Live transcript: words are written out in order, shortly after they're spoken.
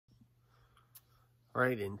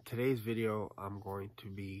Alright, in today's video, I'm going to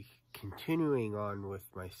be continuing on with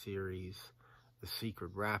my series, The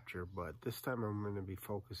Secret Rapture, but this time I'm going to be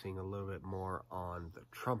focusing a little bit more on the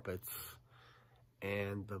trumpets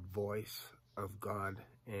and the voice of God.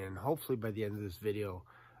 And hopefully by the end of this video,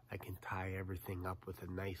 I can tie everything up with a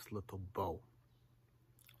nice little bow.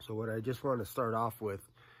 So what I just want to start off with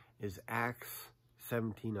is Acts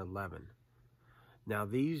 17:11. Now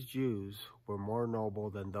these Jews were more noble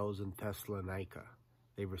than those in Thessalonica.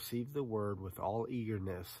 They received the word with all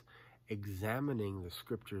eagerness, examining the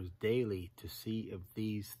scriptures daily to see if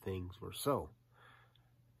these things were so.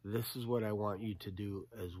 This is what I want you to do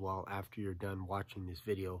as well after you're done watching this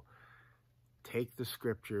video. Take the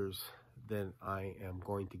scriptures that I am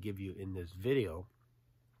going to give you in this video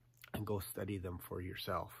and go study them for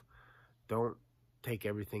yourself. Don't take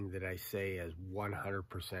everything that I say as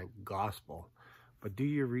 100% gospel, but do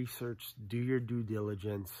your research, do your due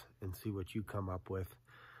diligence, and see what you come up with.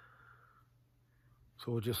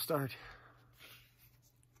 So we'll just start.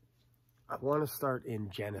 I want to start in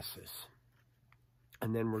Genesis.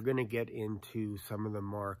 And then we're going to get into some of the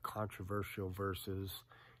more controversial verses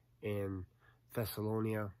in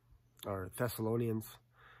Thessalonians.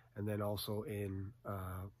 And then also in,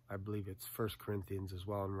 I believe it's 1 Corinthians as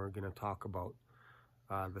well. And we're going to talk about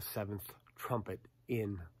the seventh trumpet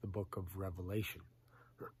in the book of Revelation.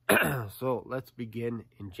 So let's begin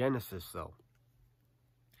in Genesis though.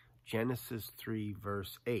 Genesis 3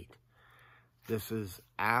 verse 8. This is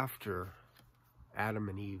after Adam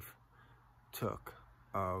and Eve took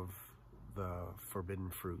of the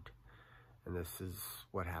forbidden fruit. And this is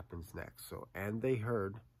what happens next. So, and they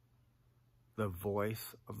heard the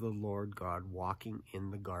voice of the Lord God walking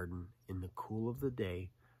in the garden in the cool of the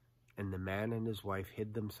day, and the man and his wife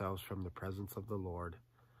hid themselves from the presence of the Lord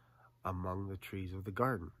among the trees of the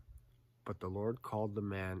garden. But the Lord called the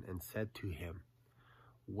man and said to him,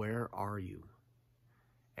 "Where are you?"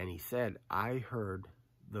 And he said, "I heard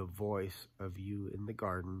the voice of you in the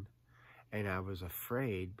garden, and I was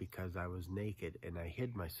afraid because I was naked and I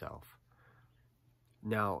hid myself."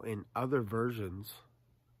 Now, in other versions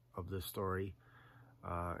of the story,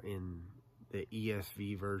 in the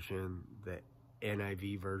ESV version, the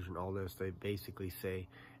NIV version, all this, they basically say,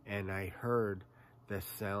 "And I heard the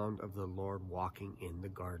sound of the Lord walking in the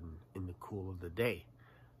garden in the cool of the day."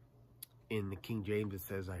 In the King James, it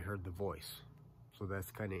says, "I heard the voice." So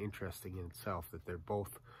that's kind of interesting in itself that they're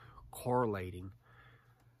both correlating.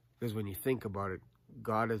 Because when you think about it,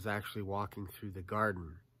 God is actually walking through the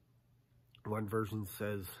garden. One version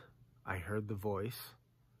says, "I heard the voice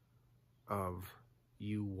of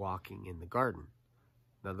you walking in the garden."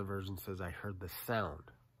 Another version says, "I heard the sound."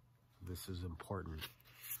 This is important.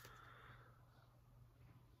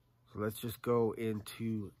 So let's just go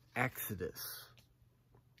into Exodus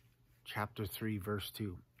chapter 3 verse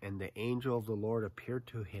 2. And the angel of the Lord appeared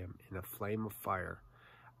to him in a flame of fire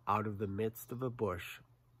out of the midst of a bush.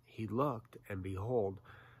 He looked, and behold,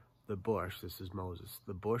 the bush, this is Moses,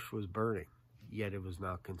 the bush was burning, yet it was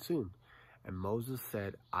not consumed. And Moses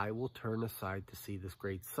said, "I will turn aside to see this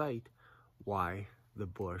great sight, why the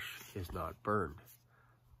bush is not burned."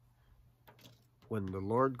 When the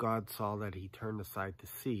Lord God saw that he turned aside to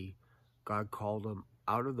see, God called him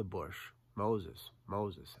out of the bush, "Moses,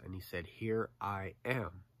 Moses." And he said, "Here I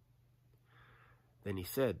am." Then he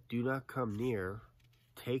said, "Do not come near.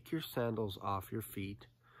 Take your sandals off your feet,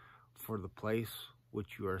 for the place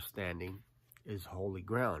which you are standing is holy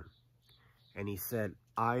ground." And he said,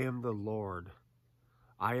 "I am the Lord.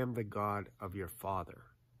 I am the God of your father,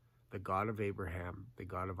 the God of Abraham, the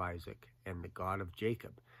God of Isaac, and the God of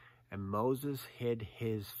Jacob." And Moses hid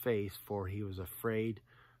his face, for he was afraid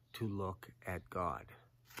to look at God.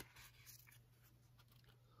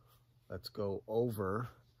 Let's go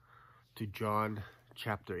over to John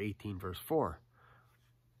chapter 18 verse 4.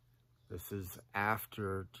 This is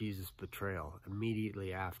after Jesus' betrayal,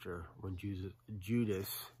 immediately after, when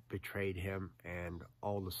Judas betrayed him and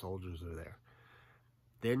all the soldiers are there.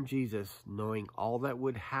 Then Jesus, knowing all that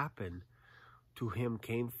would happen to him,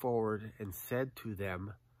 came forward and said to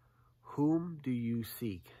them, "Whom do you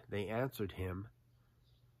seek?" They answered him,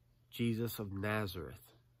 "Jesus of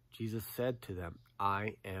Nazareth." Jesus said to them,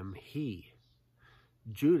 "I am he."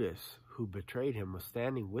 Judas, who betrayed him, was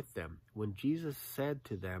standing with them. When Jesus said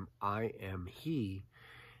to them, "I am he,"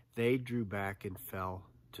 they drew back and fell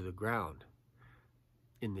to the ground.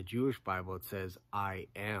 In the Jewish Bible, it says, "I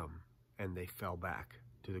am," and they fell back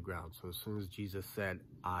to the ground. So as soon as Jesus said,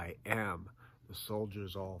 "I am," the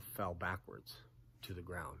soldiers all fell backwards to the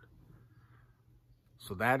ground.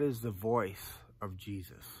 So that is the voice of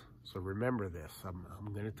Jesus. So remember this.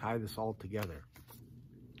 I'm going to tie this all together.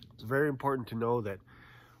 It's very important to know that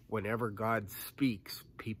whenever God speaks,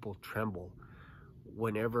 people tremble.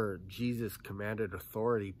 Whenever Jesus commanded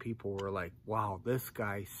authority, people were like, wow, this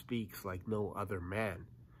guy speaks like no other man.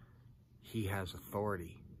 He has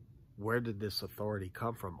authority. Where did this authority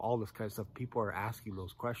come from? All this kind of stuff. People are asking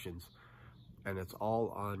those questions, and it's all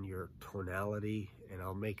on your tonality, and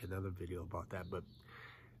I'll make another video about that. But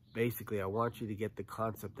basically, I want you to get the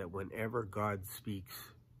concept that whenever God speaks,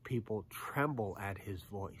 people tremble at his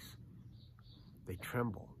voice. They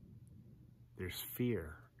tremble. There's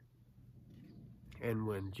fear. And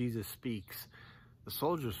when Jesus speaks, the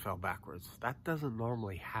soldiers fell backwards. That doesn't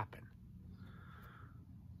normally happen.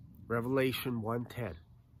 Revelation 1:10.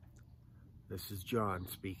 This is John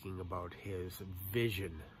speaking about his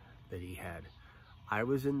vision that he had. I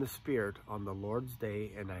was in the Spirit on the Lord's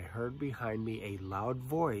day, and I heard behind me a loud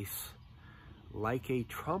voice like a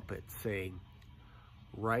trumpet saying,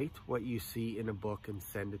 write what you see in a book and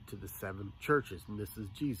send it to the 7 churches. And this is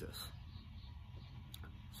Jesus.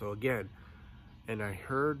 So again, and I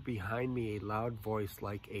heard behind me a loud voice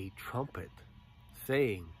like a trumpet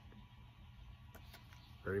saying,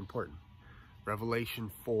 very important,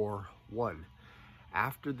 Revelation 4:1.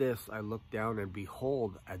 After this I looked down, and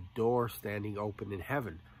behold, a door standing open in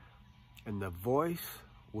heaven. And the voice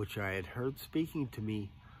which I had heard speaking to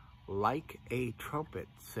me like a trumpet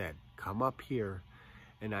said, come up here,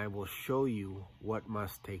 and I will show you what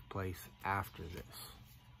must take place after this.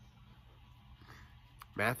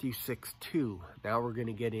 Matthew 6:2. Now we're going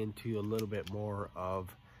to get into a little bit more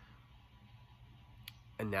of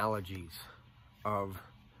analogies of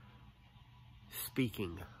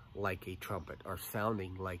speaking like a trumpet, or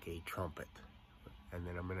sounding like a trumpet. And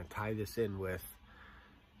then I'm going to tie this in with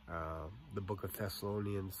the book of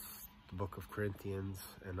Thessalonians, the book of Corinthians,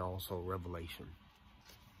 and also Revelation.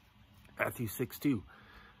 Matthew 6:2.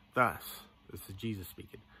 Thus, this is Jesus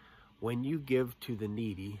speaking, when you give to the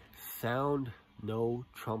needy, sound no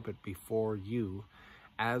trumpet before you,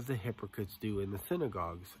 as the hypocrites do in the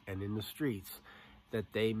synagogues and in the streets,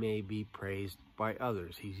 that they may be praised by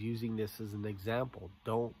others. He's using this as an example.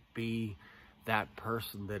 Don't be that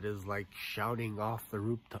person that is like shouting off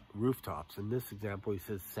the rooftops. In this example, he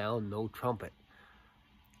says, sound no trumpet.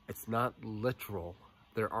 It's not literal.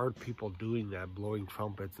 There are people doing that, blowing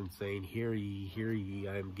trumpets and saying, hear ye,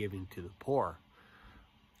 I am giving to the poor.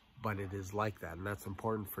 But it is like that, and that's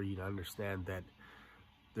important for you to understand that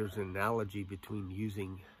there's an analogy between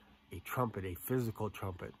using a trumpet, a physical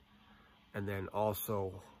trumpet, and then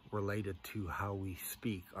also related to how we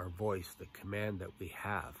speak, our voice, the command that we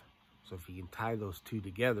have. So if you can tie those two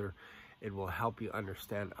together, it will help you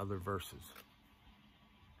understand other verses.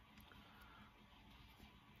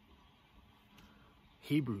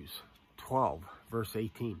 Hebrews 12, verse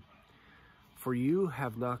 18. For you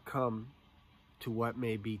have not come to what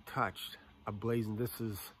may be touched, ablazing. This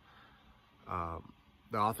is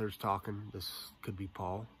the author's talking. This could be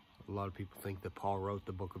Paul. A lot of people think that Paul wrote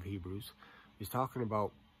the book of Hebrews. He's talking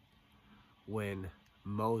about when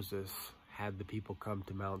Moses had the people come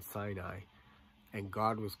to Mount Sinai, and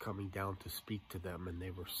God was coming down to speak to them, and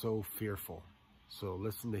they were so fearful. So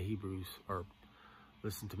listen to Hebrews, or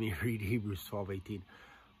listen to me read Hebrews 12:18.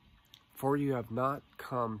 For you have not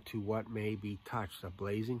come to what may be touched, a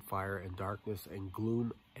blazing fire and darkness and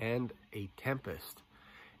gloom and a tempest,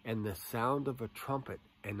 and the sound of a trumpet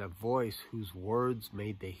and a voice whose words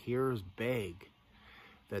made the hearers beg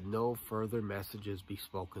that no further messages be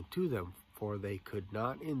spoken to them, for they could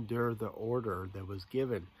not endure the order that was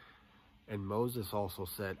given. And Moses also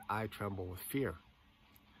said, I tremble with fear.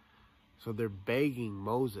 So they're begging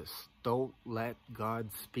Moses, don't let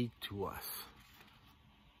God speak to us.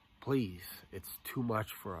 Please, it's too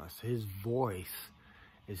much for us. His voice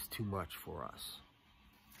is too much for us.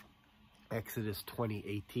 Exodus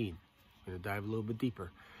 20:18. I'm going to dive a little bit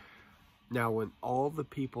deeper. Now when all the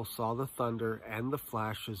people saw the thunder and the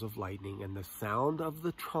flashes of lightning and the sound of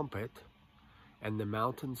the trumpet and the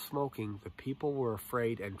mountain smoking, the people were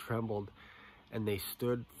afraid and trembled, and they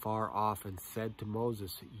stood far off and said to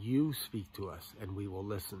Moses, you speak to us, and we will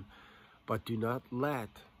listen. But do not let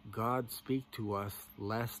God speak to us,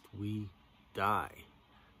 lest we die.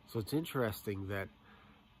 So it's interesting that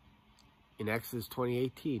in Exodus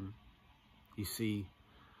 20:18, you see,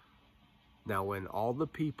 now when all the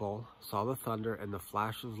people saw the thunder and the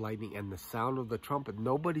flash of lightning and the sound of the trumpet,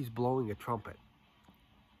 nobody's blowing a trumpet.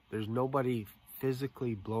 There's nobody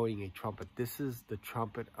physically blowing a trumpet. This is the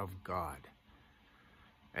trumpet of God.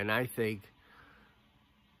 And I think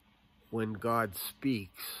when God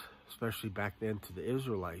speaks, especially back then to the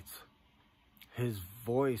Israelites, his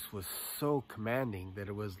voice was so commanding that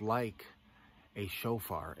it was like a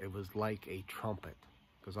shofar. It was like a trumpet.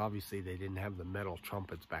 because obviously they didn't have the metal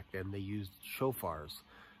trumpets back then. They used shofars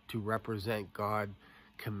to represent God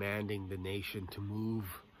commanding the nation to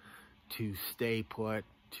move, to stay put,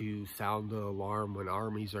 to sound the alarm when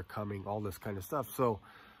armies are coming, all this kind of stuff. So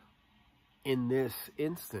in this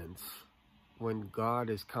instance, when God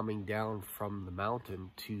is coming down from the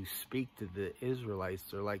mountain to speak to the Israelites,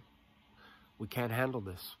 they're like, we can't handle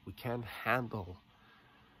this. We can't handle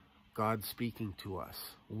God speaking to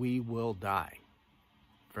us. We will die.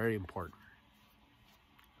 Very important.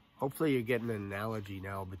 Hopefully you're getting an analogy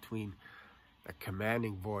now between a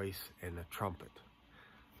commanding voice and a trumpet.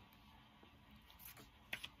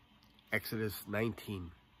 Exodus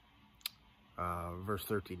 19, verse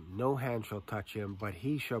 13. No hand shall touch him, but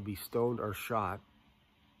he shall be stoned or shot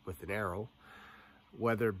with an arrow.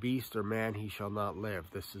 Whether beast or man, he shall not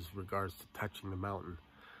live. This is regards to touching the mountain.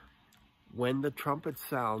 When the trumpet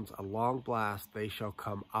sounds a long blast, they shall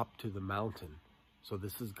come up to the mountain. So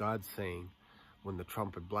this is God saying, when the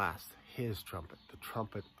trumpet blasts, his trumpet, the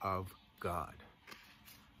trumpet of God.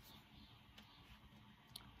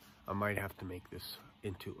 I might have to make this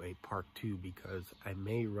into a part 2 because I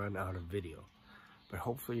may run out of video. But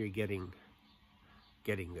hopefully you're getting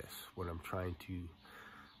this, what I'm trying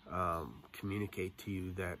to communicate to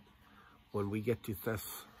you, that when we get to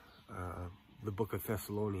the book of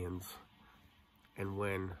Thessalonians, and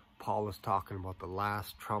when Paul is talking about the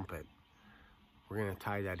last trumpet, we're going to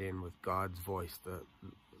tie that in with God's voice,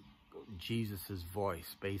 Jesus's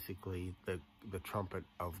voice, basically the trumpet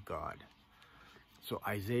of God. So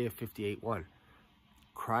Isaiah 58:1,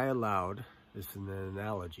 cry aloud, this is an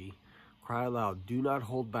analogy, cry aloud, do not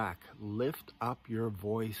hold back, lift up your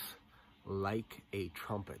voice like a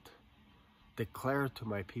trumpet. Declare to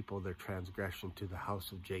my people their transgression, to the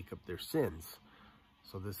house of Jacob their sins.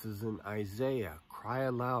 So this is in Isaiah. Cry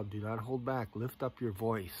aloud, do not hold back, lift up your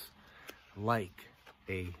voice like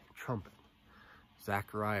a trumpet.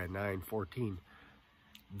 Zechariah 9:14.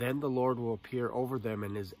 Then the Lord will appear over them,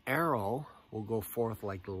 and his arrow will go forth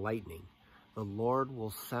like lightning. The Lord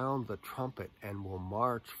will sound the trumpet and will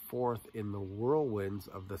march forth in the whirlwinds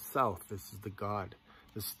of the south. This is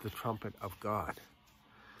This is the trumpet of God.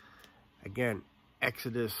 Again,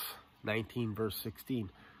 Exodus 19 verse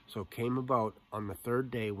 16. So it came about on the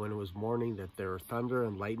third day, when it was morning, that there were thunder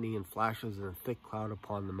and lightning and flashes and a thick cloud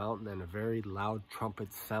upon the mountain, and a very loud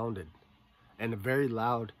trumpet sounded. And a very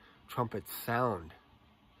loud trumpet sound,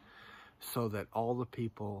 so that all the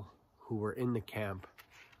people who were in the camp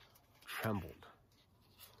trembled.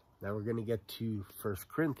 Now we're going to get to 1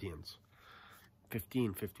 Corinthians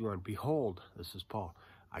 15:51. Behold, this is Paul,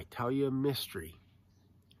 I tell you a mystery.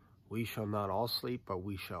 We shall not all sleep, but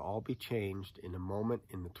we shall all be changed in a moment,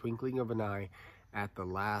 in the twinkling of an eye, at the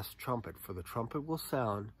last trumpet. For the trumpet will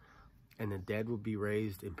sound, and the dead will be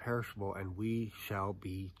raised imperishable, and we shall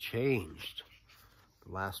be changed.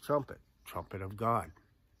 The last trumpet, trumpet of God.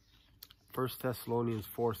 1 Thessalonians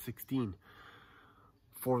 4:16.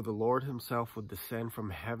 For the Lord himself will descend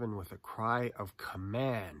from heaven with a cry of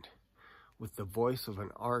command, with the voice of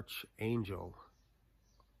an archangel,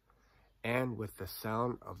 and with the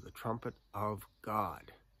sound of the trumpet of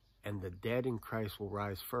God. And the dead in Christ will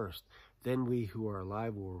rise first. Then we who are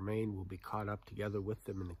alive will remain, will be caught up together with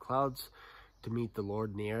them in the clouds to meet the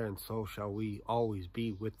Lord in the air, and so shall we always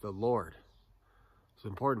be with the Lord. It's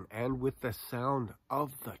important. And with the sound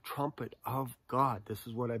of the trumpet of God. This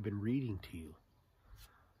is what I've been reading to you.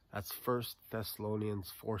 That's 1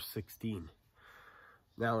 Thessalonians 4:16.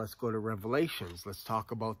 Now let's go to Revelations. Let's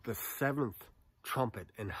talk about the 7th trumpet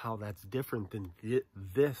and how that's different than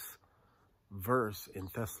this verse in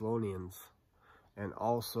Thessalonians and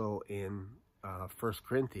also in 1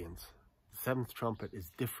 Corinthians. The 7th trumpet is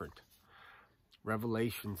different.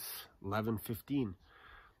 Revelations 11:15.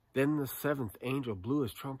 Then the 7th angel blew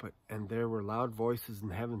his trumpet, and there were loud voices in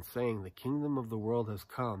heaven saying, the kingdom of the world has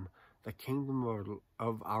come, the kingdom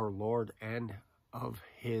of our Lord and of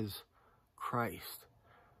his Christ.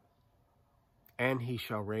 And he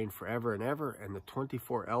shall reign forever and ever. And the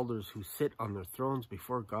 24 elders who sit on their thrones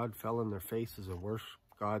before God fell on their faces and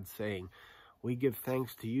worshiped God, saying, we give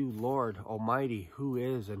thanks to you, Lord Almighty, who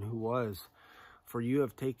is and who was. For you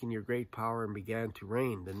have taken your great power and began to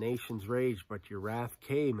reign. The nations raged, but your wrath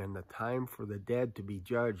came, and the time for the dead to be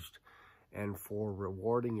judged, and for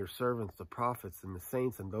rewarding your servants, the prophets and the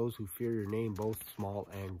saints, and those who fear your name, both small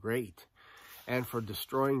and great, and for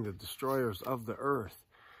destroying the destroyers of the earth.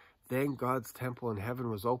 Then God's temple in heaven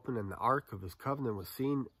was opened, and the ark of his covenant was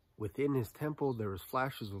seen. Within his temple there was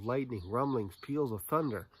flashes of lightning, rumblings, peals of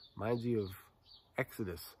thunder. Reminds you of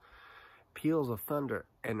Exodus. Peals of thunder,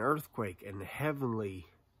 an earthquake, and heavenly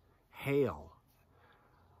hail.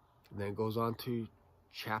 And then it goes on to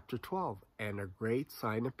chapter 12. And a great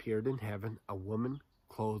sign appeared in heaven, a woman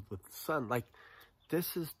clothed with the sun. Like,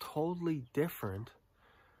 this is totally different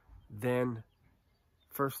than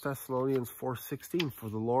 1 Thessalonians 4:16. For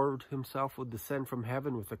the Lord himself will descend from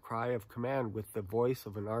heaven with a cry of command, with the voice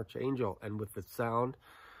of an archangel, and with the sound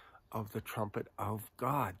of the trumpet of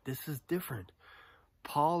God. This is different.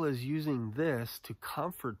 Paul is using this to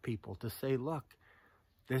comfort people, to say, look,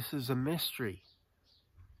 this is a mystery.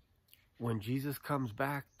 When Jesus comes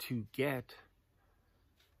back to get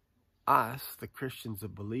us, the Christians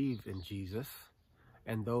that believe in Jesus,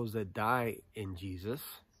 and those that die in Jesus,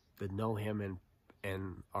 that know him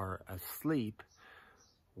and are asleep,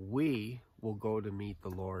 we will go to meet the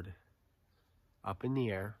Lord up in the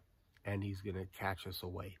air, and he's going to catch us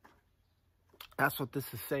away. That's what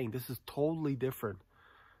this is saying. This is totally different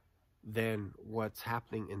than what's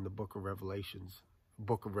happening in the book of Revelation.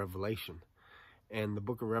 And the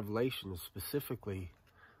book of Revelation is specifically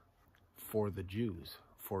for the Jews,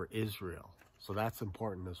 for Israel. So that's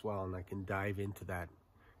important as well, and I can dive into that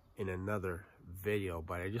in another video.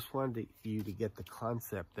 But I just wanted you to get the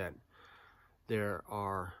concept that there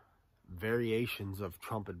are variations of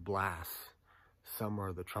trumpet blasts. Some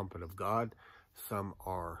are the trumpet of God. Some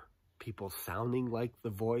are people sounding like the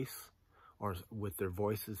voice, or with their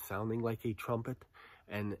voices sounding like a trumpet,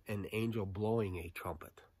 and an angel blowing a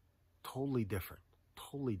trumpet. Totally different.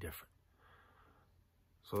 Totally different.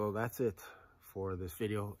 So that's it for this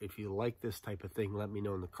video. If you like this type of thing, let me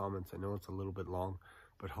know in the comments. I know it's a little bit long,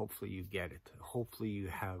 but hopefully you get it. Hopefully you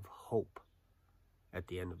have hope at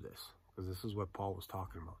the end of this, because this is what Paul was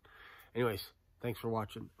talking about. Anyways, thanks for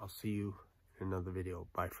watching. I'll see you in another video.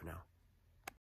 Bye for now.